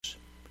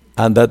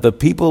and that the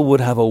people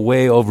would have a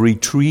way of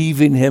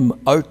retrieving him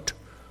out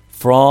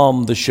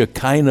from the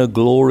Shekinah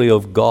glory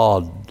of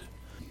God,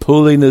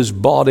 pulling his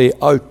body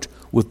out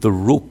with the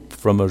rope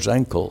from his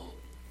ankle.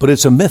 But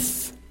it's a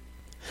myth.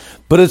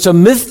 But it's a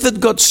myth that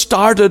got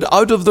started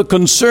out of the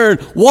concern,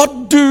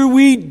 what do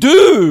we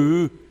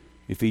do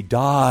if he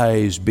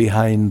dies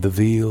behind the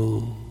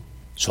veil?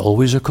 It's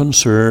always a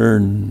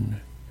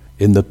concern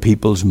in the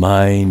people's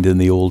mind in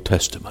the Old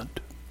Testament.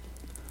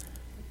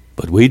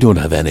 But we don't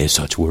have any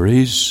such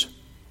worries.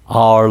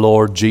 Our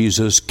Lord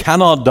Jesus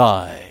cannot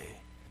die.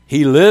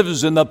 He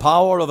lives in the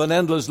power of an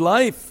endless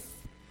life.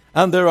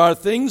 And there are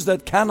things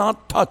that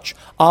cannot touch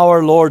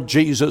our Lord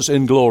Jesus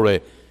in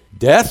glory.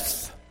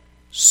 Death,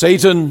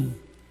 Satan,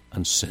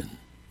 and sin.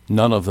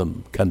 None of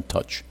them can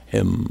touch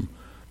him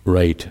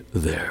right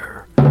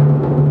there.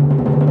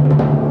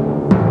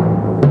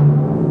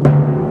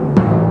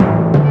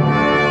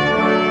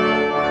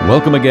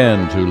 Welcome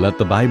again to Let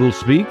the Bible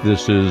Speak.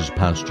 This is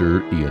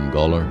Pastor Ian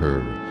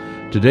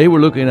Gollaher. Today we're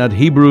looking at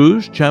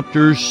Hebrews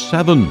chapter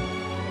 7,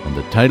 and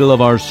the title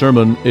of our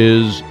sermon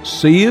is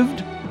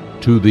Saved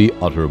to the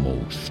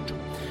Uttermost.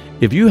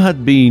 If you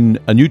had been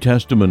a New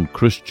Testament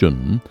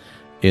Christian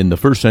in the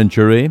first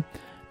century,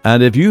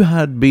 and if you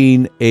had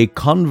been a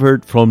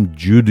convert from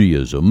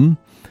Judaism,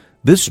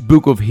 this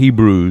book of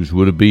Hebrews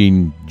would have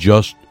been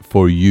just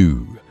for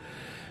you.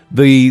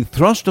 The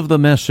thrust of the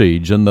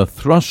message and the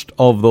thrust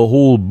of the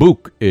whole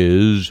book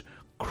is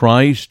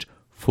Christ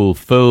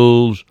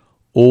fulfills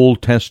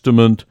Old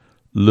Testament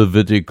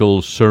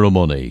Levitical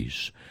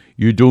ceremonies.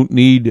 You don't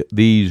need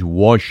these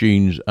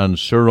washings and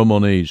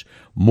ceremonies,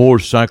 more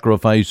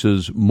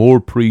sacrifices, more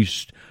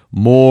priests,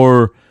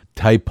 more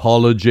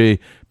typology,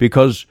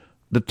 because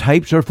the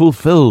types are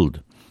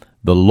fulfilled.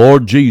 The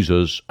Lord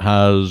Jesus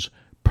has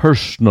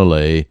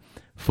personally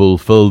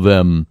fulfilled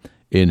them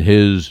in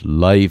his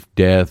life,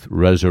 death,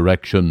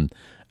 resurrection,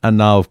 and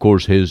now, of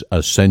course, his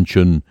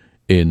ascension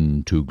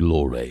into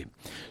glory.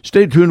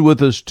 Stay tuned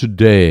with us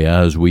today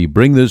as we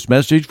bring this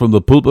message from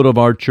the pulpit of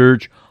our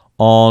church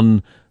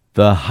on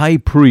the high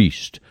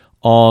priest,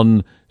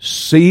 on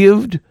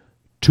saved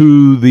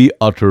to the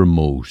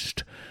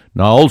uttermost.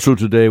 Now, also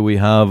today we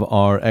have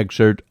our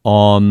excerpt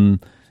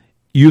on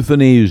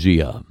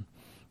euthanasia,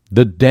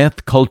 the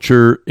death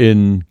culture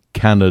in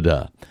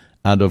Canada,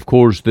 and of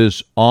course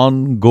this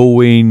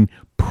ongoing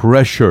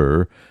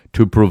pressure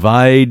to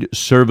provide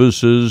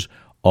services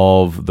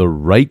of the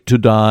right to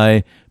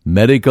die,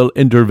 medical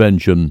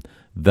intervention,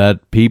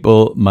 that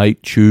people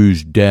might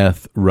choose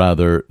death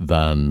rather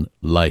than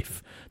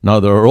life. Now,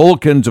 there are all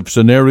kinds of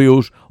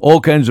scenarios,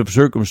 all kinds of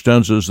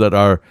circumstances that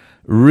are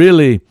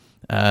really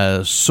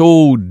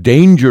so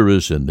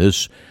dangerous in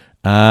this,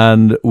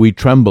 and we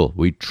tremble.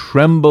 We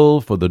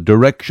tremble for the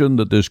direction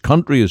that this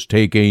country is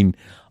taking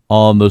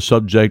on the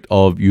subject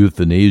of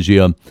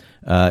euthanasia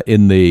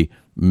in the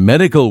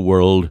medical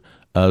world,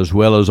 as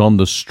well as on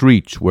the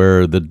streets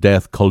where the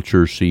death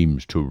culture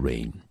seems to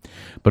reign.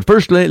 But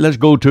firstly, let's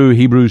go to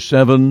Hebrews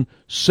 7,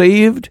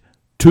 saved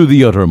to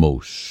the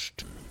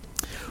uttermost.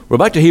 We're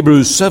back to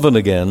Hebrews 7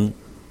 again,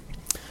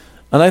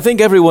 and I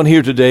think everyone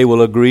here today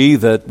will agree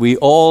that we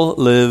all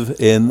live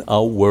in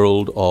a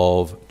world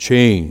of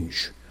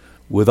change.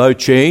 Without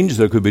change,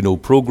 there could be no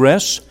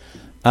progress,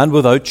 and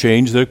without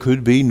change, there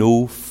could be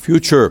no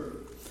future.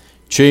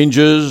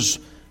 Changes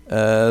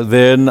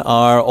then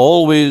are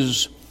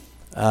always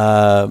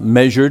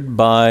measured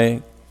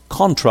by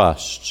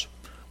contrasts.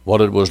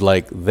 What it was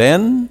like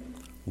then,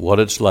 what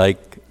it's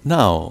like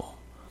now.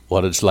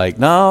 What it's like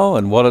now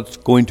and what it's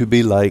going to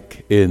be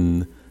like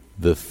in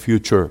the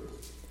future.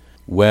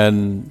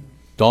 When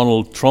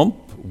Donald Trump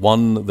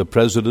won the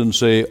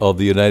presidency of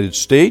the United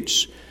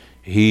States,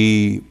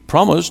 he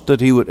promised that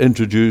he would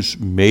introduce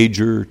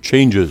major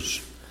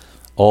changes.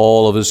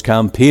 All of his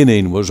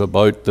campaigning was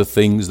about the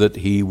things that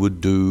he would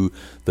do,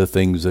 the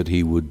things that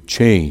he would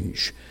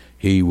change.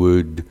 He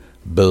would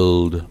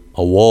build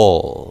a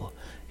wall.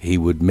 He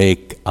would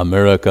make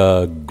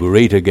America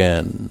great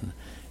again.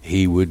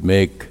 He would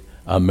make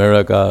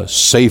America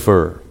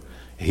safer.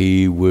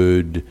 He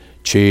would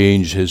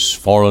change his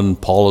foreign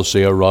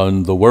policy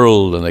around the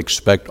world and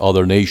expect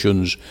other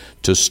nations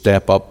to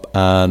step up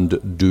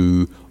and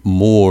do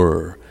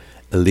more.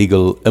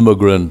 Illegal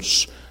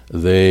immigrants,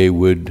 they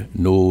would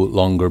no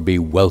longer be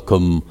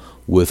welcome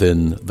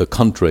within the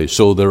country.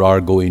 So there are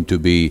going to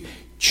be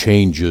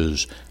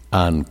changes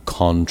and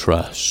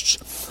contrasts.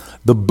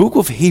 The book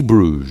of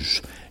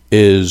Hebrews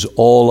is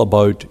all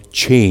about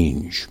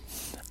change,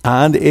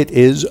 and it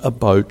is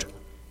about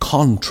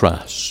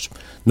contrasts.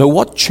 Now,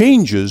 what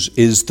changes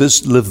is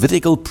this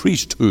Levitical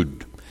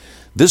priesthood,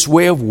 this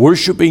way of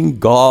worshiping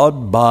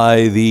God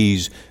by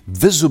these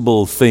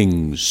visible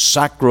things,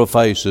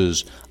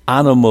 sacrifices,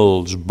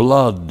 animals,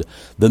 blood,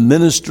 the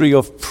ministry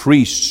of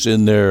priests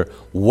in their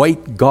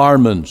white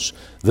garments,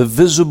 the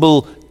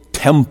visible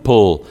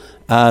temple,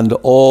 and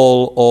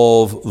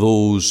all of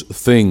those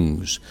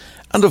things.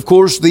 And of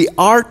course, the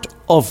art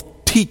of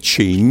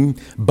teaching,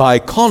 by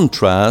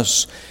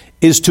contrast,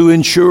 is to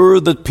ensure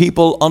that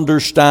people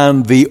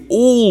understand the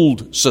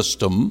old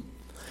system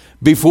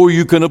before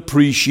you can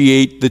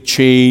appreciate the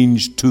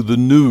change to the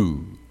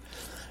new.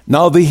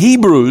 Now, the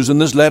Hebrews,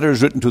 and this letter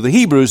is written to the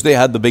Hebrews, they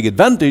had the big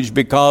advantage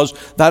because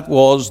that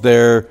was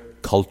their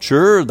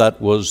culture, that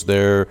was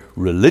their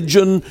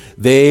religion.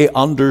 They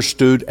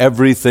understood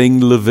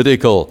everything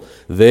Levitical.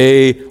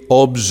 They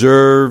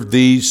observed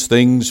these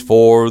things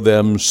for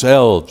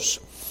themselves.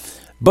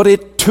 But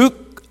it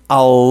took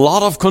a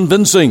lot of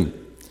convincing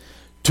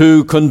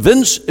to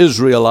convince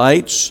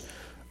Israelites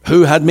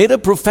who had made a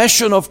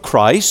profession of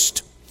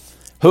Christ,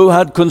 who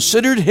had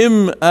considered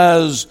him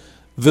as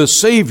the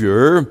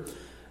Savior,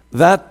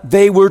 that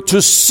they were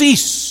to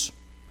cease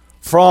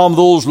from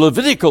those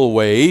Levitical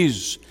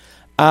ways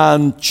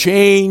and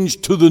change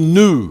to the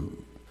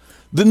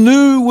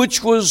new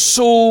which was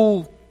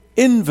so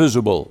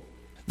invisible,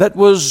 that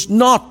was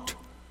not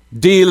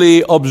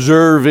daily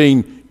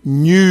observing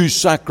new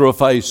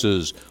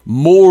sacrifices,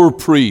 more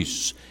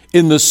priests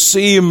in the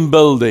same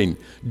building,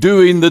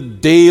 doing the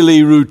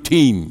daily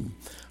routine,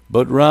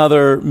 but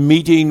rather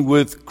meeting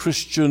with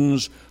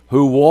Christians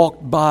who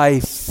walked by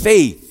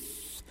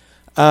faith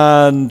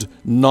and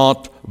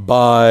not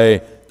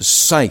by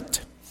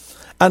sight.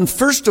 And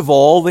first of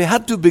all, they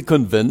had to be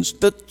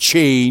convinced that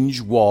change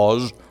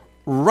was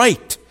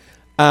right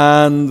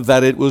and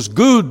that it was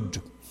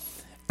good.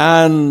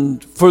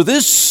 And for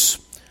this,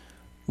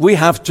 we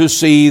have to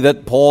see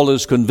that Paul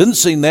is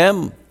convincing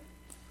them,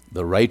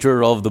 the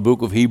writer of the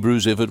book of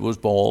Hebrews, if it was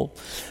Paul,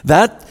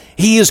 that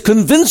he is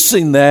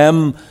convincing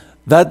them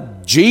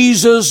that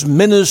Jesus'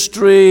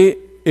 ministry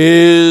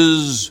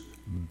is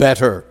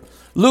better.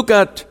 Look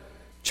at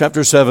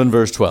chapter 7,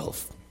 verse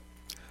 12.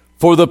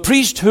 For the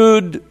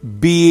priesthood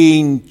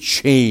being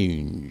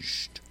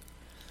changed,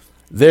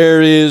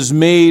 there is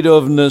made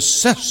of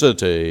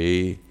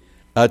necessity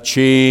a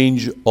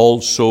change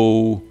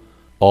also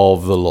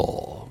of the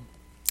law.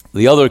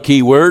 The other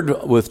key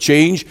word with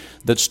change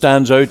that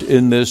stands out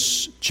in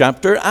this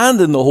chapter and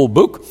in the whole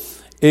book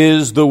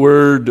is the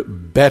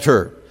word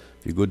better.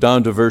 If you go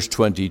down to verse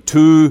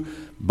 22,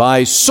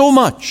 by so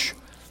much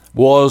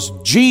was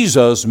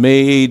Jesus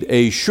made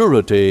a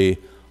surety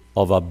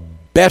of a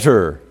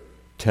better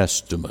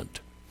Testament.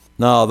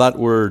 Now, that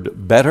word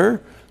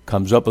better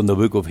comes up in the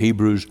book of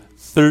Hebrews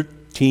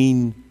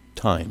 13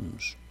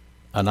 times,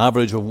 an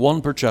average of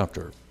one per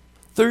chapter.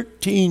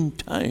 13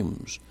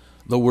 times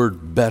the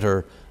word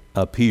better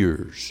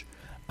appears.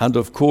 And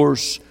of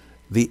course,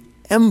 the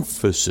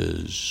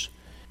emphasis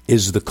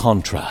is the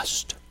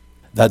contrast.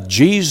 That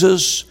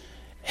Jesus,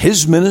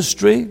 his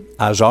ministry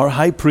as our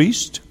high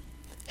priest,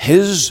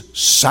 his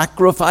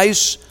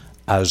sacrifice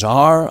as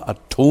our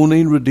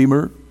atoning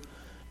Redeemer,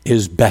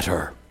 is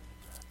better,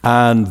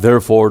 and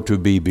therefore to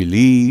be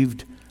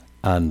believed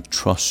and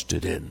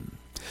trusted in.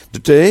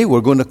 Today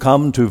we're going to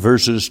come to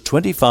verses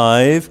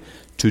 25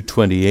 to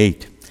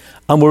 28,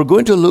 and we're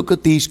going to look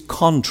at these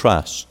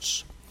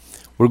contrasts.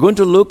 We're going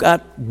to look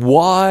at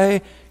why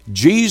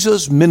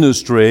Jesus'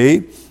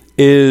 ministry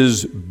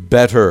is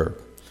better.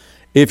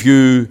 If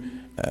you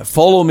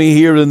follow me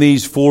here in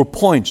these 4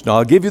 points. Now,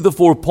 I'll give you the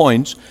 4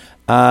 points,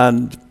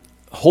 and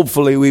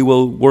hopefully we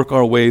will work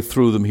our way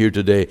through them here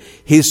today.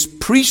 His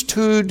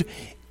priesthood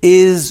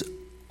is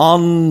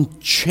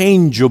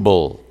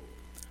unchangeable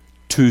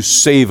to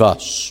save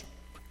us.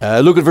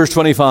 Look at verse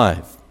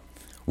 25.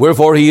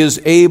 Wherefore he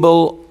is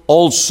able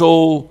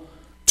also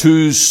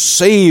to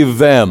save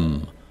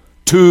them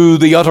to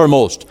the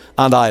uttermost.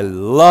 And I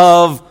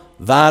love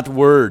that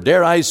word.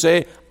 Dare I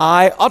say,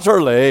 I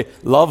utterly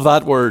love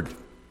that word,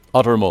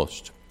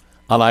 uttermost.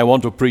 And I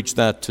want to preach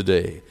that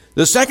today.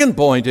 The second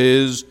point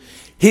is,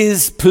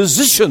 his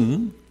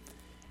position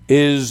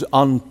is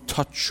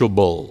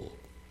untouchable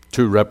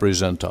to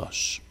represent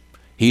us.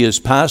 He is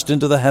passed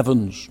into the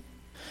heavens.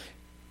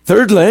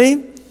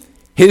 Thirdly,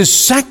 his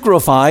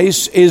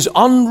sacrifice is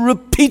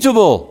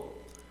unrepeatable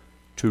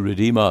to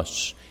redeem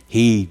us.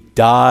 He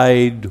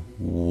died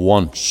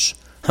once.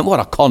 And what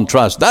a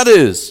contrast that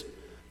is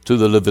to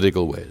the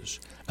Levitical ways.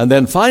 And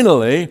then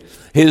finally,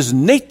 his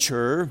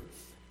nature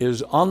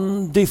is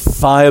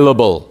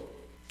undefilable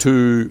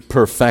to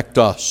perfect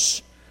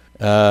us.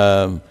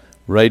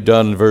 Right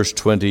down in verse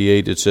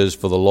 28, it says,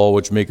 for the law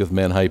which maketh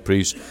men high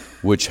priests,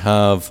 which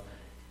have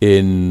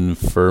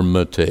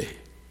infirmity.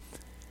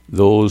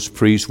 Those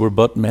priests were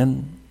but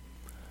men,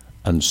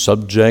 and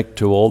subject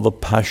to all the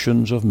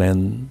passions of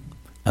men,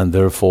 and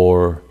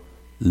therefore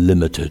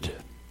limited.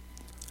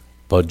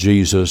 But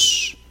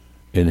Jesus,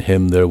 in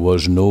him there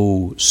was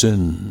no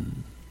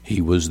sin.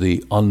 He was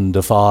the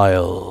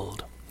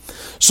undefiled.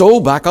 So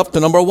back up to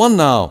number 1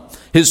 now.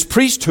 His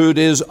priesthood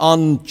is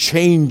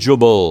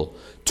unchangeable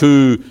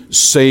to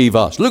save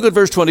us. Look at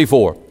verse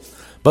 24.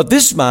 But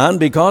this man,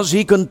 because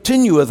he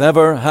continueth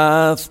ever,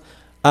 hath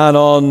an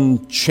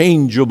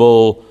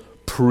unchangeable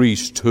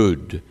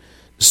priesthood.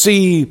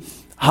 See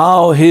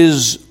how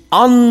his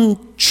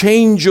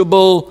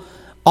unchangeable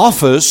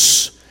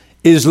office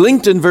is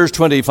linked in verse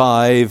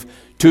 25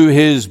 to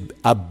his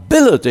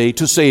ability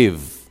to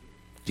save.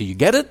 Do you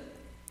get it?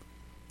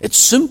 It's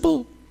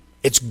simple.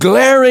 It's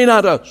glaring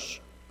at us.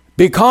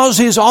 Because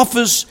his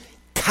office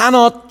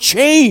cannot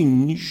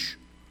change,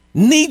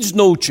 needs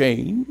no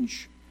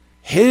change,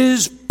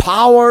 his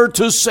power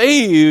to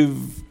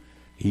save,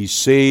 he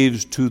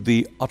saves to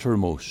the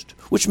uttermost,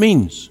 which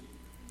means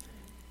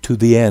to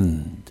the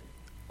end,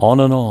 on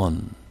and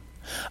on.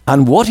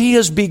 And what he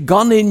has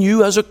begun in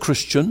you as a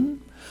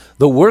Christian,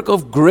 the work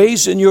of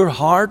grace in your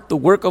heart, the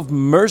work of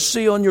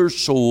mercy on your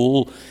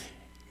soul,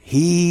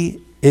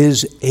 he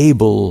is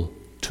able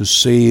to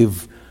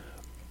save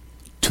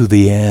to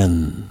the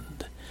end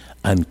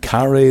and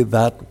carry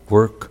that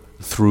work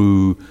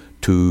through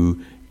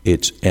to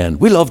its end.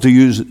 We love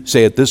to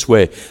say it this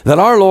way, that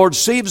our Lord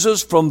saves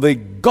us from the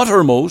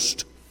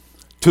guttermost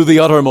to the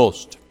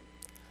uttermost.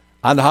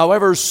 And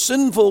however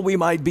sinful we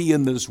might be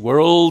in this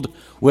world,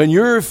 when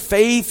your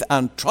faith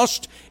and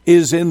trust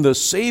is in the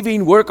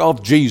saving work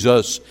of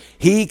Jesus,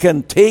 he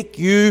can take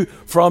you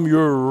from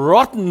your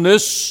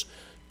rottenness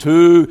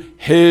to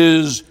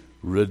his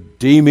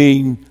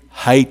redeeming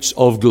heights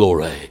of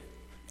glory.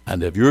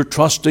 And if you're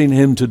trusting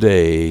him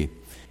today,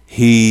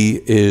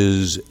 he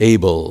is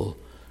able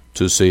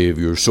to save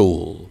your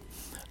soul.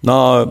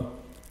 Now,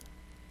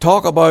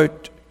 talk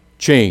about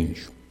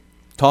change.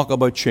 Talk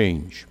about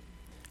change.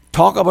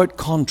 Talk about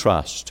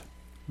contrast.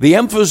 The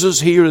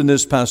emphasis here in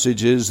this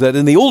passage is that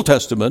in the Old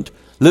Testament,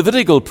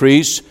 Levitical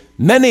priests,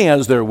 many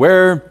as there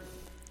were,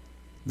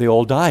 they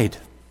all died.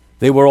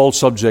 They were all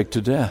subject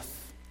to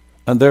death.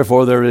 And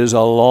therefore there is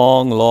a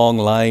long, long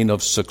line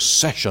of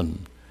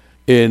succession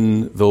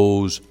in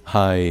those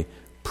high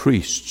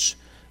priests.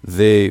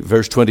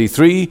 Verse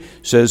 23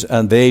 says,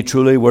 and they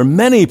truly were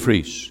many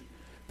priests,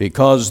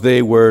 because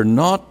they were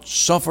not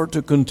suffered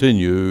to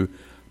continue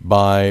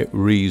by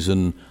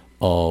reason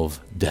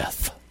of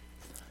death.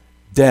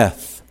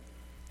 Death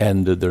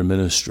ended their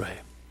ministry.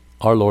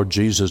 Our Lord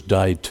Jesus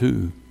died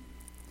too.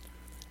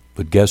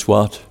 But guess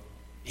what?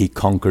 He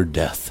conquered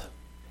death.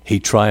 He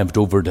triumphed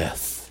over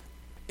death.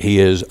 He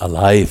is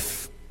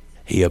alive.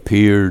 He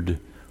appeared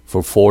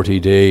for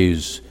 40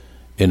 days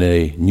in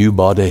a new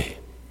body.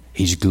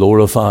 He's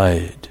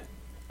glorified.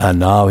 And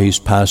now he's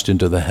passed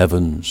into the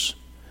heavens,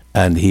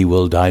 and he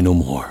will die no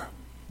more.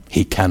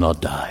 He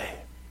cannot die.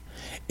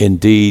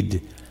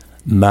 Indeed,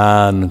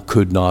 man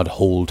could not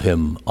hold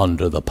him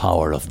under the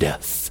power of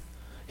death.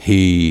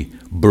 He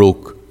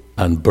broke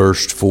and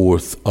burst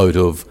forth out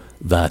of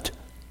that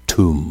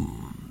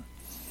tomb.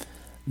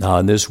 Now,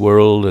 in this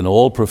world, in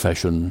all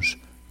professions,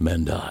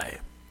 men die.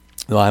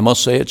 Now, I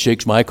must say it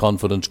shakes my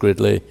confidence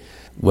greatly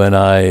when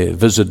I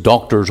visit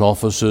doctors'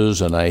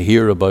 offices and I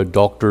hear about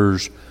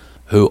doctors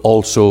who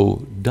also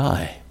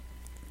die.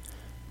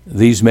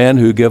 These men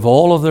who give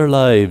all of their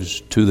lives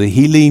to the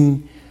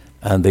healing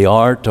and the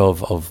art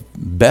of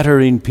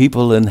bettering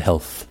people in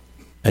health,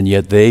 and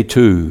yet they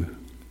too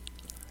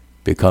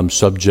become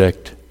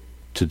subject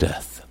to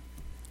death.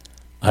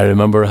 I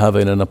remember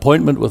having an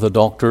appointment with a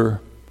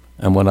doctor,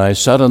 and when I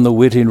sat in the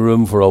waiting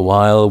room for a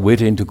while,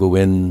 waiting to go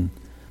in,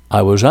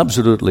 I was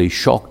absolutely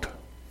shocked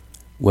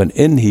when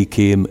in he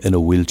came in a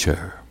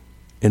wheelchair.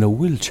 In a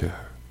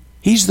wheelchair.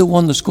 He's the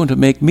one that's going to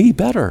make me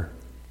better,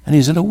 and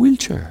he's in a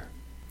wheelchair.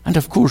 And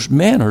of course,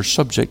 men are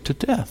subject to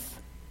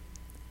death.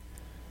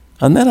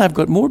 And then I've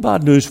got more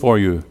bad news for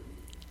you.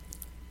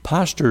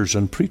 Pastors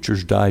and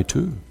preachers die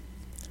too.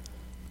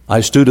 I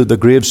stood at the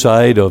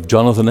graveside of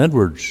Jonathan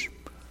Edwards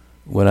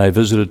when I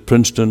visited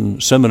Princeton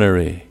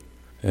Seminary,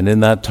 and in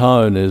that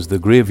town is the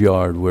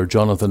graveyard where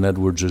Jonathan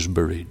Edwards is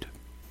buried.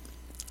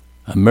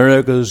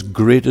 America's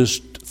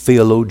greatest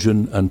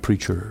theologian and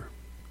preacher.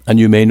 And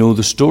you may know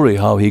the story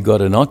how he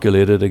got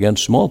inoculated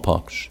against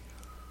smallpox,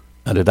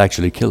 and it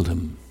actually killed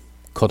him,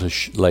 cut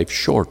his life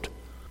short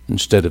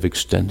instead of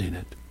extending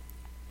it.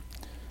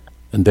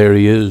 And there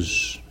he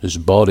is, his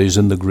body's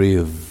in the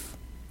grave,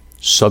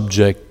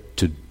 subject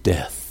to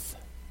death.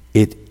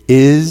 It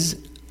is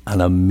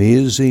an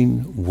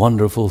amazing,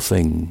 wonderful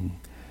thing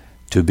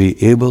to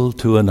be able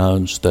to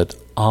announce that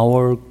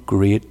our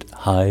great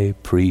high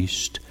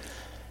priest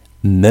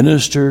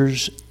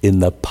ministers in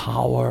the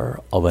power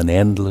of an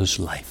endless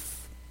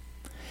life,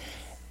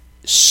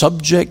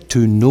 subject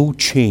to no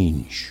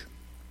change.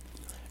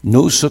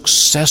 No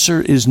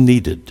successor is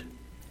needed.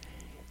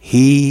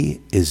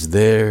 He is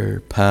there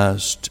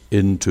passed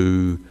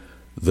into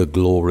the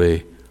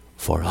glory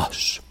for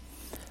us.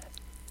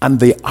 And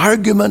the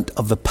argument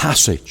of the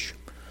passage,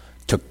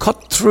 to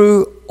cut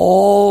through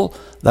all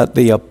that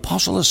the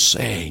apostle is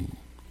saying,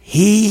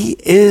 he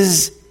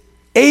is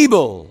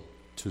able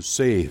to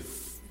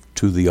save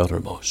to the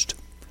uttermost.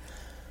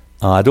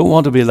 Now, I don't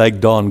want to be like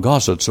Don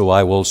Gossett, so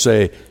I will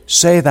say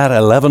that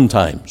 11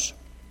 times.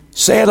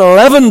 Say it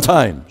 11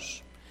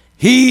 times.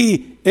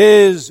 He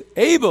is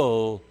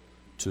able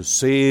to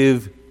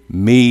save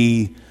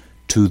me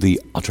to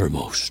the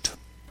uttermost.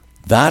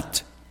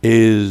 That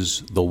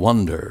is the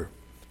wonder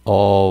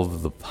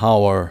of the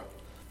power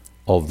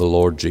of the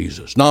Lord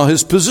Jesus. Now,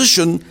 his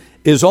position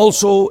is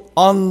also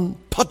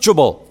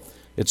untouchable.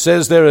 It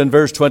says there in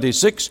verse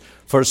 26,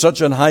 for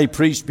such an high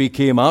priest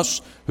became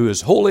us, who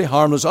is holy,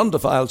 harmless,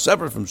 undefiled,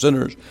 separate from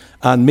sinners,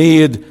 and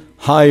made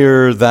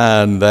higher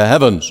than the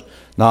heavens.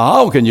 Now,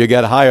 how can you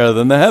get higher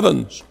than the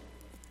heavens?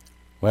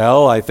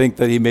 Well, I think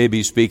that he may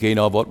be speaking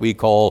of what we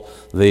call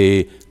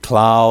the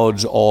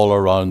clouds all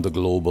around the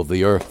globe of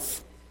the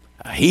earth.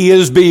 He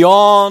is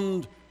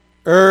beyond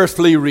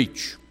earthly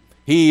reach.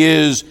 He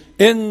is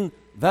in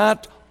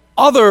that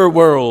other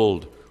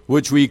world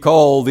which we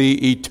call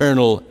the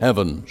eternal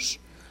heavens.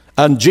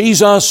 And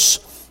Jesus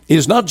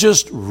is not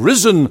just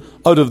risen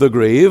out of the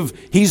grave,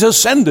 he's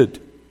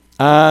ascended.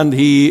 And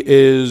he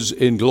is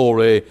in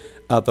glory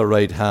at the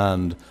right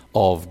hand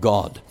of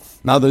God.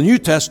 Now, the New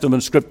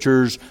Testament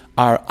scriptures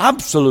are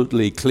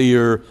absolutely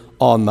clear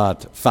on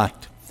that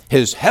fact.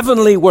 His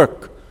heavenly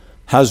work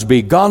has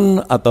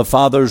begun at the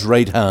Father's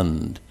right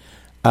hand,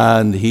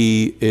 and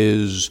he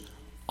is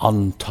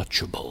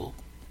untouchable.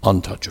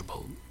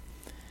 Untouchable.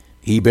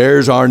 He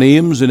bears our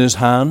names in his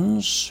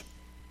hands.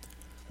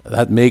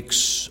 That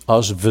makes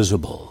us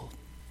visible.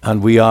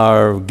 And we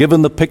are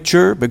given the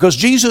picture because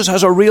Jesus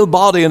has a real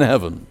body in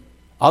heaven.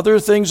 Other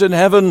things in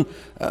heaven,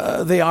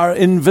 they are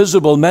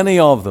invisible, many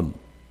of them.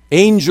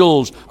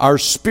 Angels, our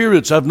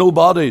spirits, have no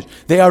bodies.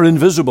 They are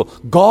invisible.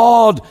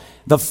 God,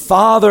 the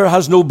Father,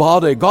 has no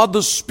body. God,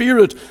 the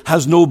Spirit,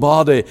 has no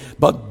body.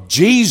 But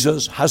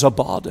Jesus has a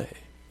body.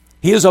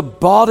 He has a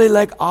body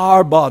like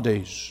our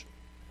bodies.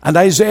 And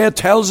Isaiah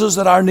tells us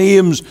that our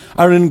names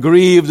are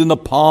engraved in the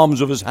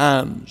palms of his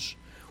hands.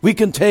 We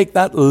can take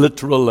that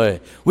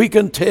literally. We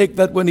can take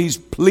that when he's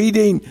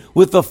pleading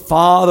with the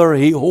Father,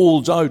 he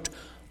holds out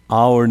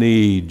our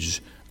needs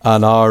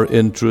and our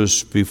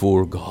interests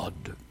before God.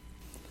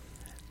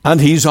 And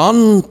he's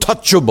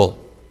untouchable,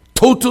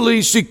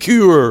 totally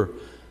secure,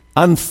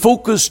 and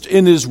focused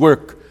in his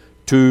work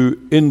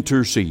to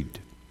intercede.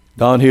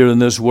 Down here in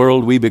this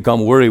world, we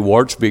become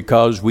worrywarts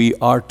because we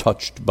are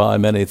touched by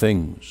many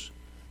things.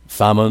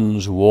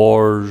 Famines,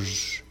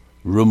 wars,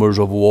 rumors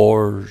of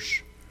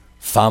wars,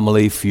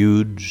 family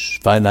feuds,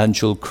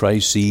 financial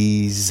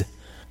crises.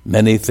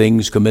 Many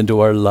things come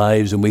into our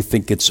lives and we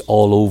think it's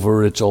all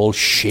over, it's all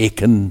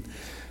shaken.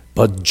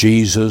 But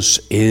Jesus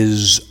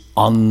is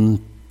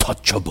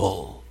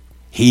untouchable.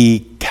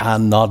 He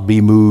cannot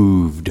be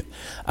moved,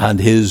 and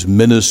his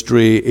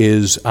ministry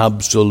is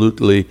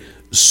absolutely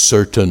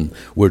certain.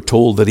 We're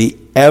told that he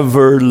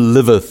ever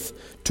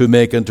liveth to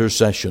make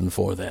intercession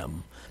for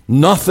them.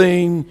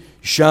 Nothing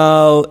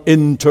shall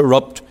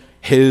interrupt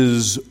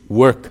his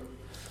work.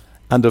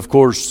 And of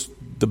course,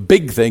 the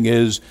big thing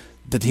is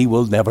that he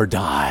will never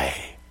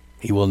die.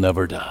 He will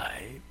never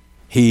die.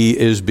 He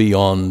is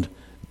beyond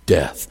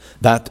death.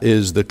 That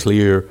is the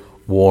clear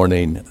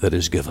warning that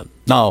is given.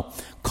 Now,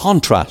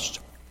 contrast.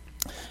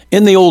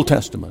 In the Old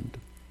Testament,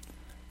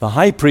 the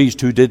high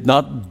priest who did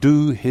not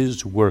do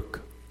his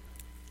work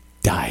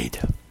died.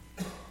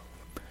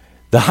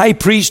 The high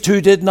priest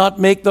who did not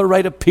make the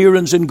right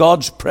appearance in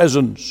God's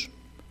presence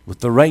with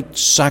the right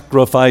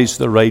sacrifice,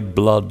 the right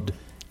blood,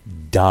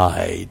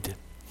 died.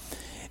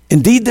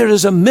 Indeed, there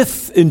is a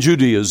myth in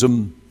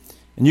Judaism,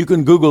 and you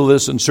can Google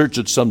this and search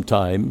it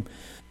sometime,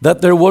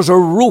 that there was a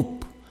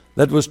rope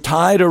that was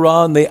tied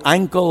around the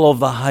ankle of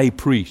the high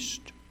priest,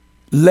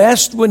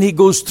 lest when he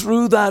goes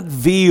through that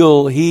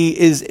veil, he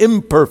is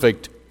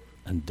imperfect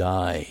and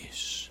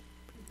dies.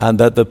 And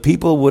that the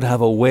people would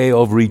have a way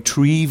of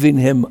retrieving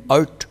him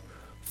out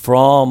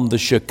from the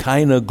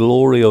Shekinah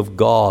glory of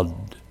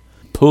God,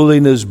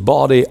 pulling his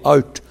body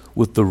out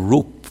with the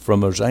rope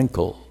from his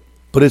ankle.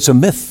 But it's a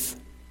myth.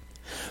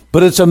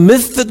 But it's a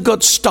myth that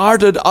got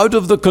started out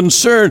of the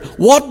concern,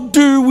 what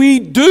do we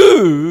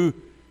do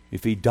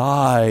if he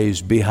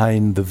dies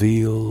behind the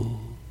veil?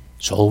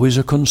 It's always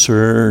a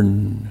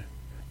concern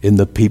in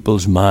the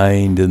people's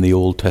mind in the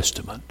Old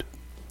Testament.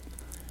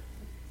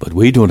 But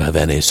we don't have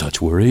any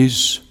such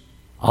worries.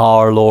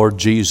 Our Lord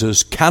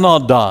Jesus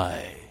cannot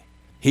die.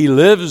 He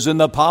lives in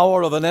the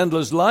power of an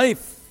endless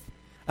life.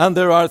 And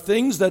there are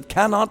things that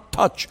cannot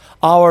touch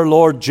our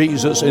Lord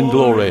Jesus in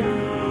glory.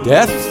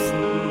 Death,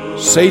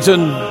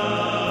 Satan,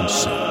 and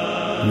sin.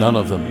 None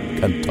of them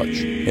can touch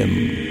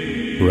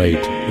him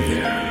right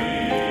there.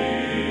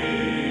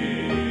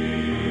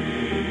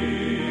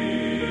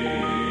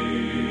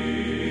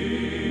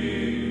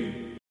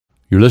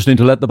 You're listening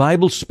to Let the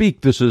Bible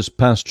Speak. This is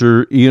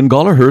Pastor Ian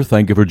Gollaher.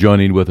 Thank you for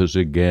joining with us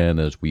again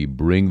as we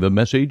bring the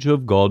message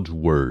of God's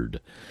Word.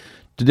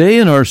 Today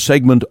in our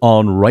segment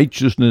on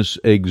Righteousness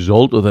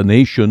Exalteth a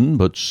Nation,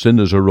 but Sin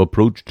is a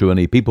Reproach to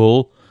Any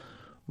People,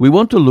 we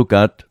want to look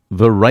at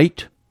the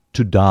right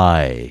to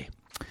die.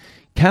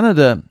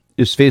 Canada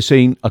is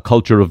facing a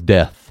culture of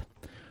death,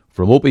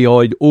 from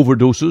opioid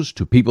overdoses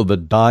to people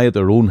that die at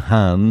their own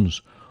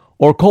hands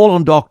or call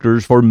on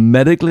doctors for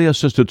medically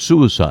assisted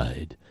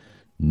suicide.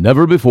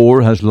 Never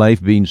before has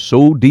life been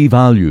so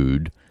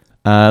devalued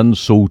and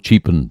so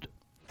cheapened.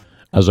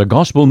 As a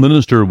gospel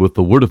minister with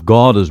the Word of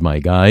God as my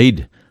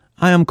guide,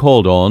 I am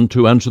called on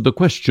to answer the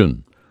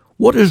question,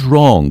 what is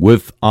wrong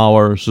with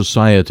our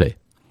society?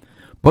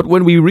 But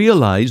when we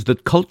realize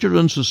that culture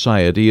and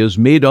society is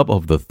made up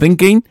of the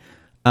thinking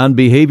and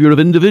behavior of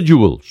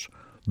individuals,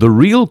 the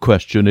real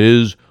question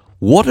is,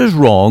 what is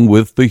wrong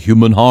with the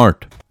human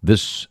heart?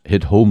 This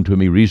hit home to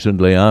me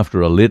recently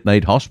after a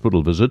late-night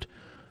hospital visit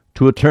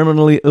to a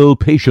terminally ill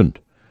patient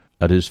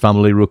at his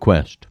family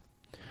request.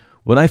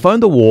 When I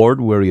found the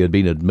ward where he had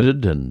been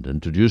admitted and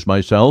introduced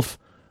myself,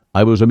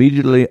 I was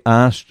immediately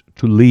asked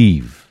to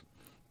leave,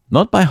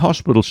 not by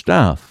hospital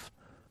staff,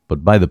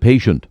 but by the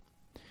patient.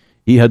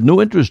 He had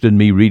no interest in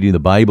me reading the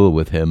Bible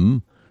with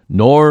him,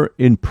 nor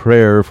in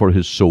prayer for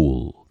his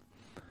soul.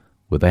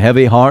 With a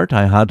heavy heart,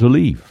 I had to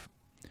leave.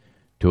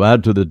 To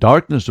add to the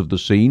darkness of the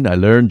scene, I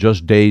learned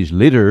just days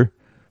later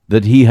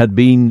that he had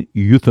been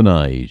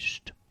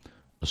euthanized.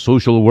 A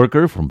social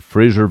worker from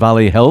Fraser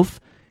Valley Health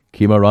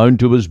came around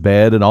to his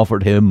bed and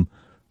offered him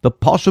the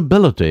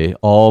possibility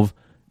of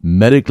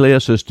medically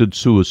assisted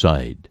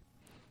suicide.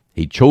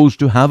 He chose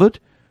to have it,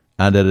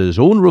 and at his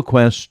own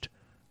request,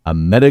 a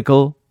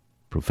medical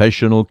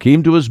professional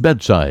came to his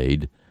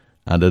bedside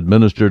and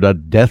administered a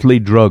deathly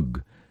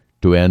drug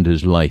to end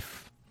his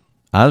life.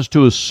 As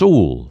to his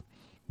soul,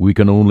 we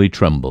can only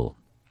tremble.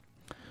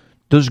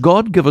 Does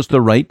God give us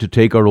the right to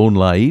take our own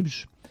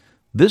lives?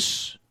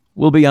 This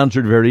will be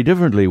answered very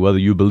differently whether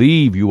you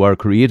believe you are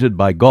created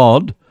by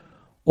God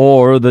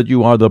or that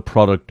you are the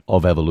product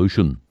of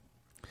evolution.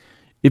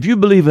 If you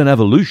believe in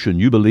evolution,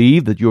 you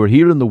believe that you are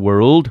here in the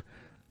world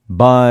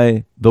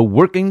by the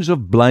workings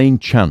of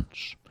blind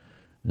chance.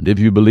 And if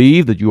you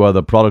believe that you are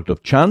the product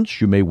of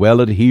chance, you may well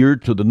adhere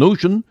to the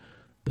notion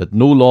that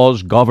no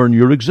laws govern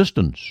your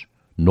existence,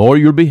 nor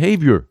your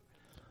behavior,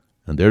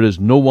 and there is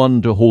no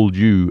one to hold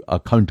you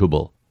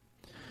accountable.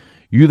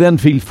 You then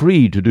feel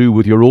free to do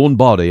with your own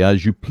body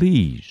as you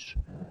please.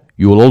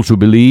 You will also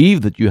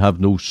believe that you have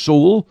no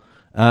soul,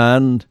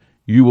 and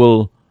you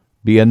will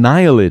be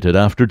annihilated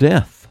after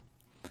death.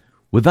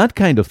 With that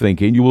kind of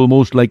thinking, you will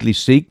most likely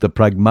seek the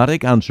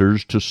pragmatic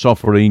answers to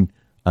suffering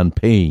and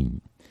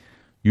pain.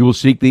 You will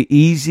seek the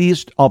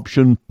easiest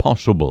option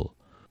possible,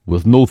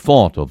 with no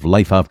thought of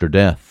life after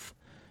death,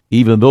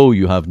 even though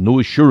you have no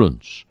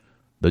assurance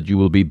that you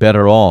will be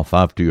better off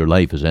after your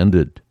life is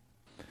ended.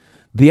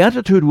 The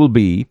attitude will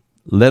be,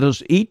 let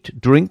us eat,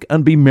 drink,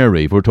 and be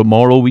merry, for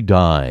tomorrow we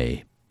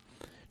die.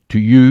 To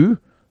you,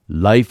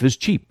 life is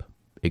cheap,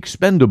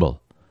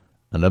 expendable,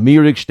 and a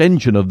mere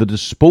extension of the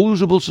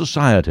disposable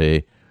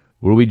society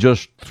where we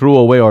just throw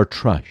away our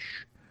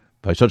trash.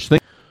 By such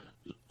things.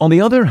 On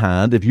the other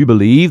hand, if you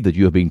believe that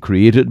you have been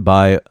created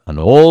by an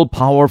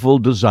all-powerful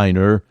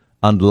designer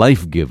and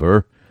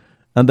life-giver,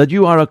 and that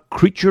you are a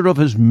creature of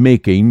his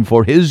making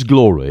for his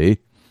glory,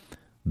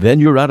 then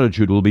your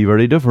attitude will be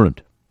very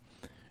different.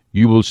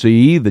 You will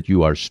see that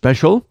you are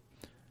special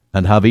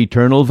and have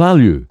eternal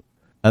value,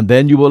 and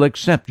then you will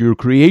accept your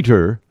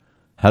Creator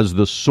has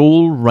the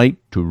sole right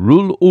to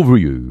rule over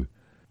you,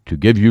 to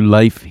give you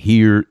life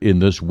here in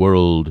this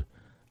world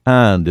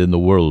and in the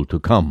world to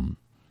come,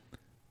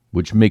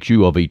 which makes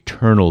you of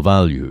eternal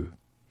value.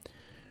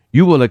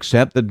 You will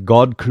accept that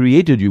God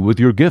created you with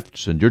your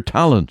gifts and your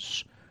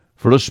talents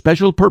for a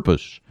special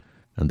purpose,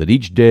 and that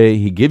each day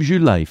He gives you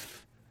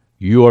life,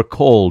 you are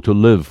called to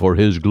live for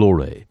His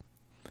glory.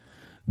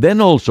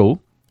 Then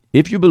also,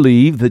 if you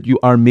believe that you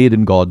are made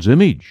in God's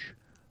image,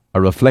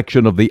 a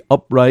reflection of the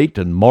upright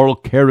and moral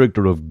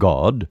character of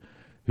God,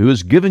 who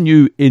has given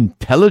you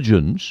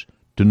intelligence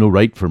to know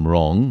right from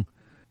wrong,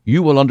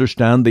 you will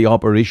understand the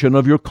operation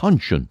of your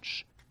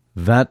conscience,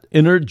 that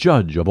inner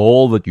judge of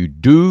all that you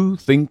do,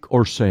 think,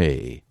 or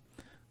say.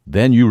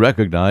 Then you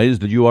recognize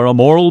that you are a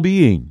moral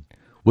being,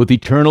 with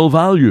eternal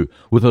value,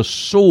 with a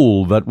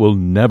soul that will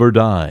never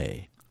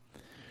die.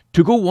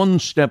 To go one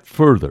step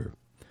further,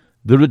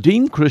 the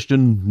redeemed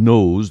Christian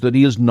knows that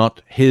he is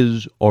not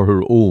his or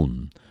her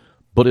own,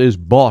 but is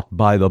bought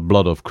by the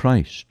blood of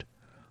Christ.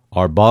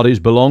 Our bodies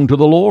belong to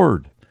the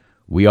Lord.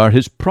 We are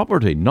His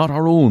property, not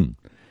our own.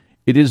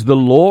 It is the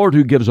Lord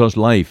who gives us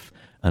life,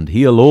 and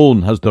He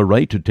alone has the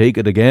right to take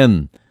it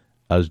again,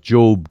 as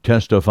Job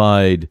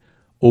testified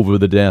over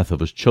the death of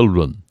his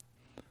children.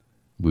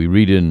 We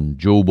read in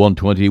Job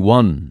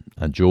 121,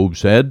 and Job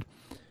said,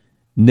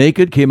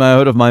 "Naked came I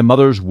out of my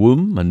mother's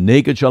womb, and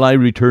naked shall I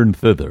return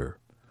thither.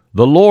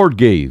 The Lord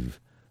gave,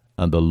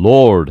 and the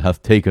Lord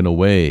hath taken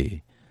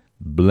away.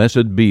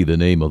 Blessed be the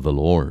name of the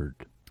Lord."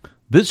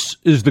 This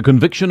is the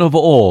conviction of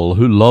all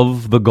who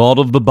love the God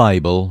of the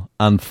Bible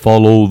and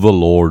follow the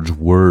Lord's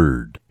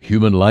Word.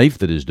 Human life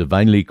that is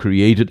divinely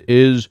created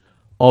is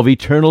of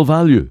eternal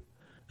value,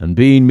 and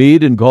being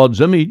made in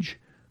God's image,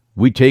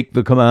 we take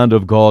the command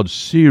of God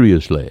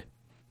seriously.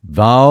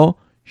 Thou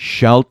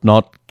shalt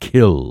not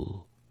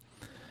kill.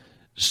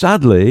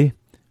 Sadly,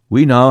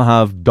 we now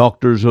have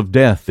doctors of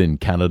death in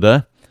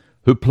Canada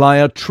who ply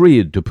a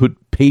trade to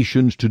put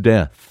patients to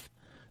death.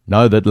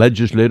 Now that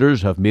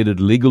legislators have made it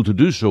legal to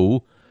do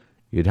so,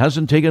 it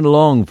hasn't taken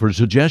long for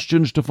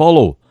suggestions to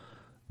follow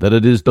that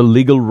it is the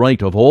legal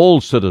right of all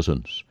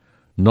citizens,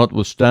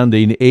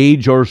 notwithstanding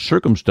age or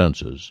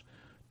circumstances,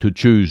 to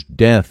choose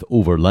death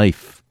over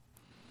life.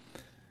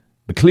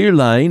 The clear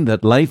line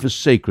that life is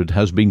sacred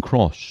has been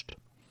crossed.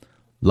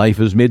 Life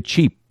is made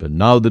cheap, and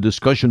now the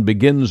discussion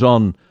begins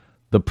on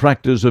the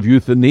practice of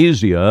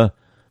euthanasia,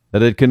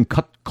 that it can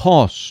cut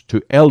costs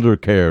to elder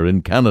care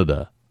in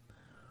Canada.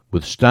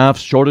 With staff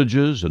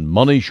shortages and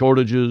money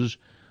shortages,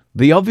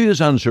 the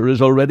obvious answer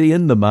is already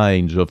in the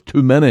minds of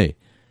too many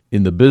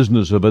in the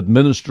business of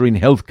administering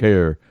health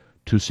care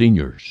to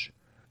seniors.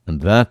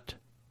 And that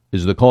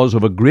is the cause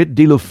of a great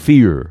deal of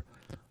fear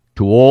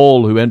to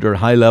all who enter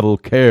high-level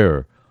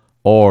care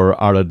or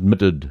are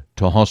admitted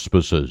to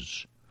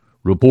hospices.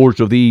 Reports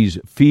of these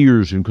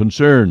fears and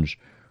concerns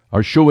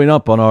are showing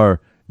up on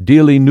our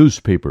daily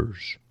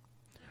newspapers.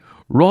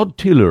 Rod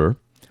Taylor,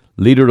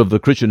 leader of the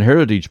Christian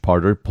Heritage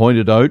Party,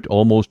 pointed out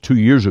almost 2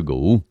 years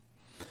ago,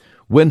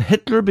 when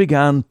Hitler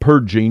began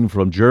purging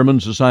from German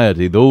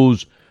society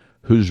those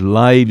whose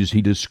lives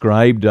he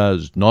described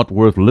as not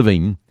worth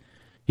living,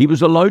 he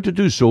was allowed to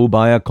do so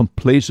by a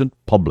complacent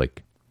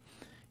public.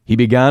 He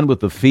began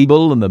with the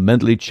feeble and the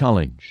mentally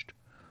challenged.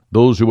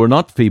 Those who were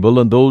not feeble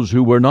and those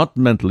who were not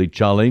mentally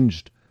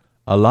challenged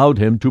allowed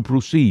him to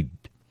proceed.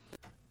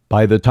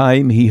 By the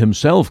time he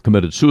himself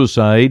committed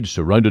suicide,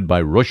 surrounded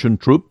by Russian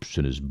troops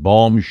in his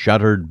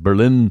bomb-shattered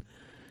Berlin,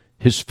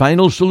 his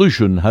final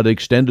solution had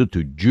extended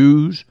to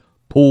Jews,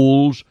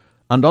 Poles,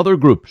 and other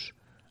groups,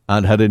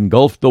 and had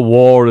engulfed the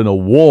war in a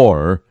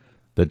war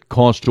that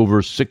cost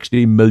over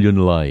 60 million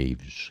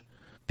lives.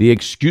 The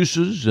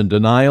excuses and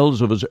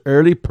denials of his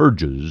early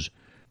purges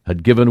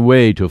had given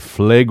way to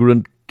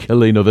flagrant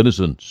killing of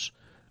innocents,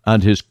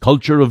 and his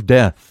culture of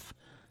death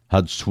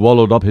had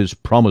swallowed up his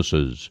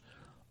promises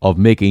of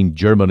making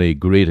Germany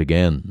great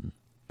again.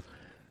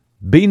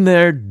 Been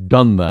there,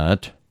 done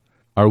that.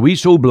 Are we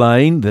so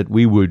blind that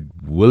we would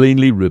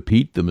willingly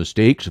repeat the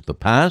mistakes of the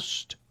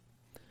past?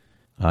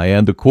 I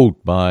end the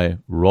quote by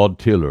Rod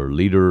Taylor,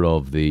 leader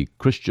of the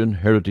Christian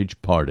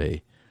Heritage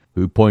Party,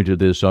 who pointed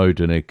this out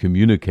in a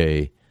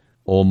communique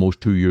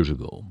almost 2 years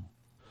ago.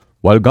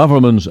 While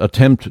governments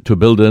attempt to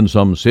build in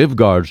some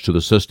safeguards to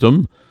the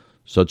system,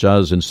 such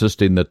as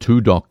insisting that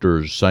 2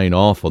 doctors sign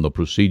off on the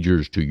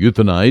procedures to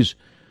euthanize,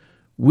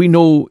 we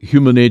know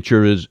human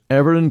nature is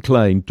ever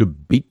inclined to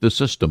beat the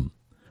system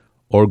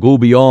or go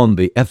beyond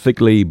the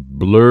ethically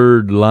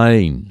blurred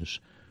lines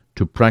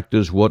to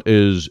practice what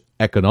is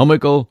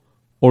economical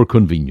or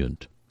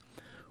convenient.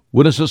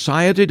 When a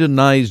society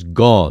denies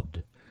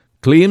God,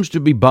 claims to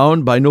be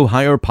bound by no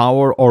higher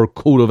power or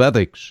code of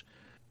ethics,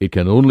 it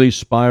can only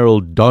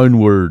spiral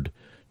downward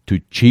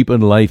to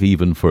cheapen life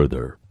even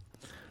further.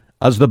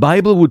 As the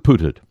Bible would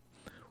put it,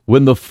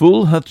 when the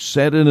fool hath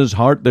said in his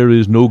heart there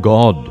is no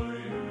God,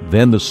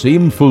 then the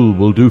same fool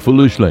will do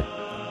foolishly,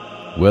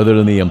 whether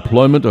in the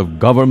employment of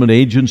government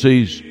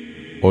agencies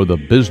or the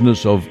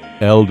business of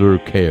elder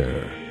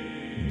care.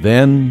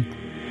 Then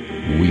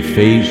we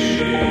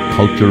face a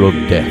culture of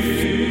death.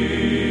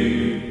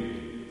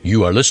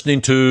 You are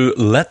listening to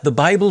Let the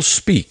Bible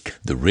Speak,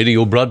 the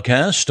radio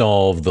broadcast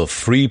of the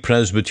Free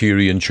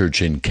Presbyterian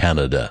Church in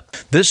Canada.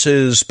 This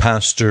is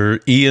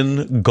Pastor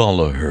Ian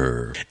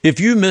Gollaher.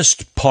 If you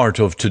missed part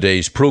of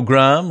today's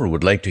program or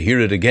would like to hear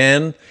it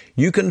again,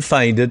 you can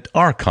find it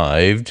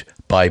archived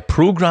by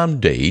program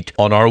date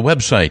on our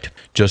website.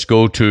 Just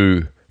go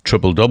to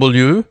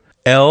www.ltbs.ca,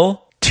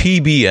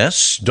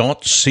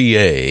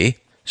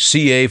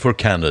 CA for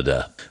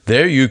Canada.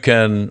 There you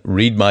can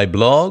read my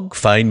blog,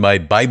 find my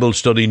Bible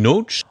study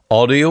notes,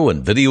 audio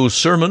and video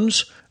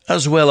sermons,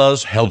 as well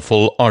as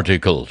helpful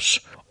articles.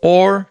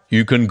 Or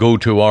you can go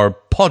to our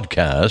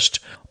podcast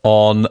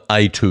on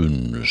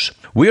iTunes.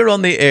 We're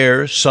on the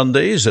air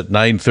Sundays at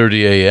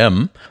 9:30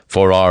 a.m.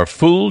 for our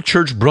full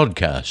church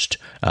broadcast,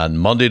 and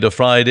Monday to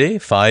Friday,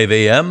 5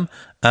 a.m.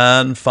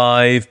 and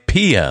 5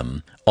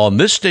 p.m. on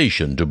this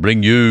station to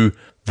bring you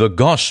the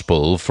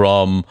gospel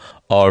from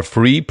our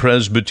Free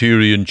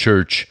Presbyterian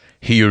Church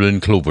here in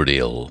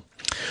Cloverdale.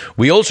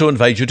 We also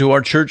invite you to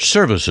our church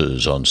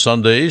services on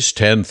Sundays,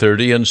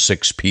 10:30 and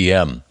 6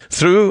 p.m.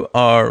 Through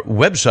our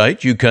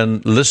website, you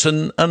can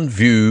listen and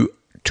view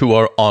to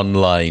our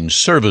online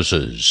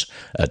services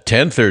at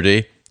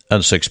 10:30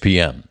 and 6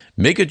 p.m.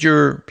 Make it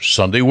your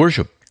Sunday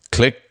worship.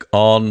 Click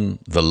on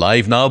the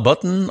Live Now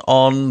button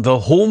on the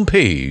home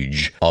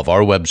page of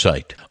our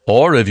website.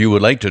 Or if you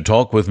would like to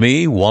talk with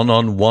me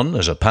one-on-one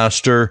as a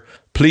pastor,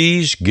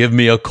 please give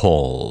me a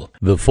call.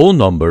 The phone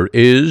number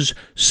is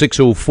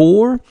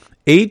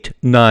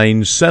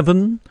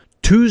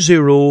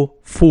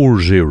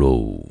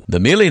 604-897-2040. The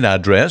mailing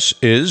address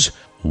is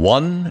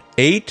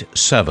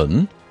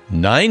 18790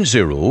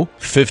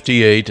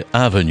 58th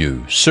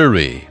Avenue,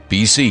 Surrey,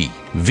 BC,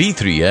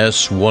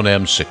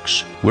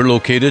 V3S1M6. We're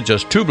located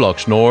just 2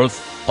 blocks north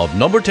of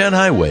number 10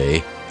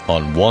 Highway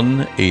on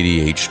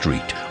 188th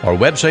Street. Our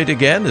website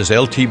again is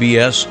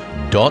ltbs.ca.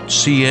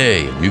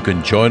 You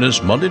can join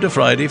us Monday to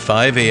Friday,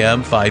 5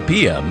 a.m., 5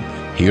 p.m.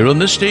 here on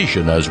the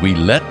station as we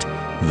let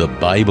the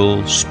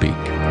Bible speak.